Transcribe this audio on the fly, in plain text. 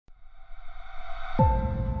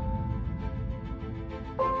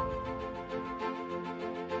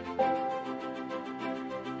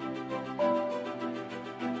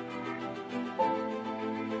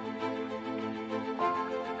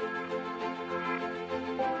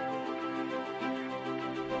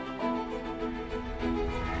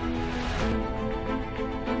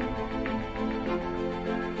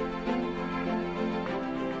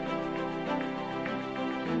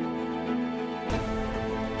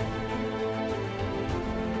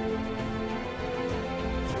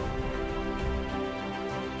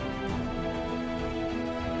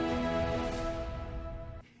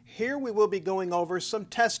Here we will be going over some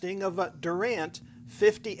testing of a Durant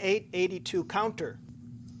 5882 counter.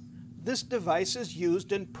 This device is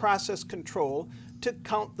used in process control to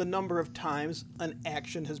count the number of times an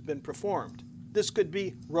action has been performed. This could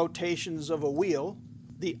be rotations of a wheel,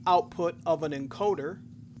 the output of an encoder,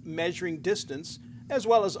 measuring distance, as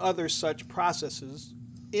well as other such processes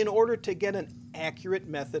in order to get an accurate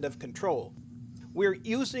method of control. We're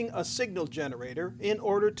using a signal generator in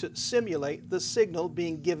order to simulate the signal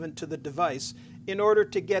being given to the device in order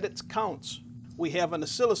to get its counts. We have an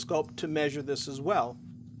oscilloscope to measure this as well.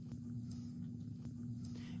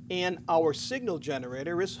 And our signal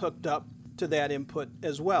generator is hooked up to that input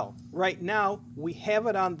as well. Right now, we have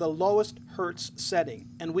it on the lowest hertz setting,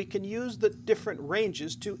 and we can use the different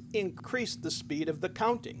ranges to increase the speed of the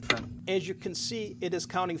counting. As you can see, it is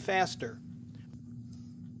counting faster.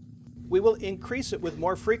 We will increase it with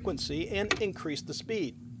more frequency and increase the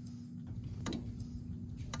speed.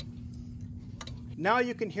 Now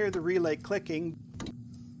you can hear the relay clicking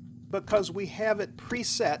because we have it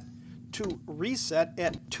preset to reset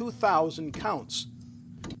at 2,000 counts.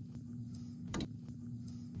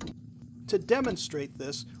 To demonstrate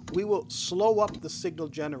this, we will slow up the signal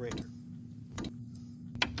generator.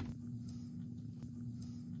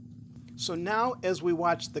 So now as we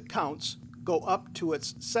watch the counts go up to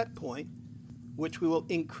its set point, which we will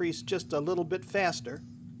increase just a little bit faster,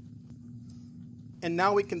 and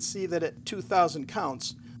now we can see that at 2,000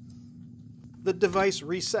 counts, the device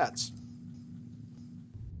resets.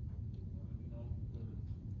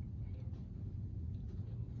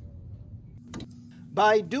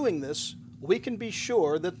 By doing this, we can be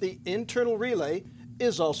sure that the internal relay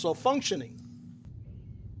is also functioning.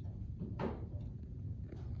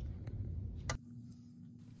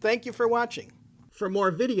 Thank you for watching. For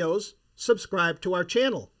more videos, subscribe to our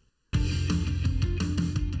channel.